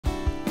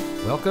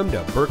Welcome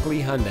to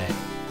Buerkle Hyundai,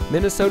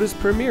 Minnesota's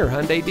premier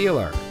Hyundai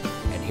dealer.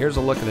 And here's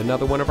a look at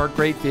another one of our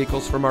great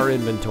vehicles from our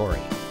inventory,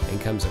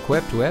 and comes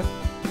equipped with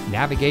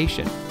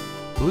navigation,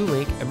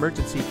 BlueLink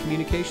emergency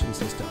communication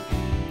system,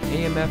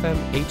 AM/FM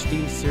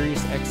HD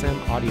Sirius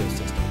XM audio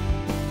system,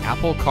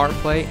 Apple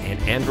CarPlay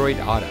and Android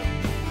Auto,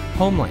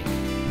 HomeLink,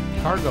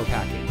 cargo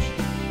package,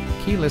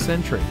 keyless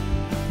entry,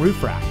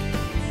 roof rack,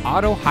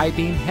 auto high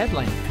beam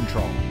headlamp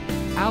control,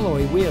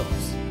 alloy wheels,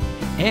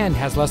 and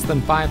has less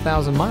than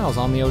 5,000 miles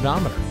on the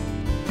odometer.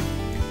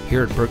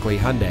 Here at Buerkle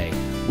Hyundai,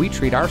 we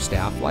treat our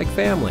staff like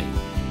family,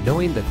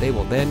 knowing that they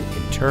will then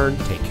in turn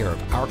take care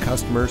of our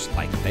customers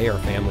like they are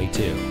family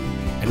too.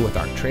 And with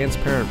our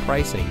transparent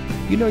pricing,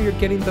 you know you're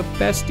getting the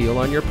best deal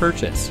on your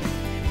purchase.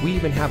 We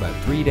even have a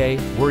 3-day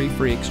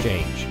worry-free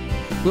exchange.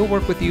 We'll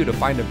work with you to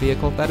find a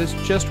vehicle that is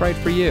just right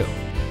for you.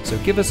 So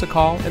give us a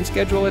call and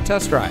schedule a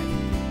test drive.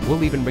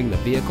 We'll even bring the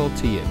vehicle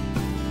to you.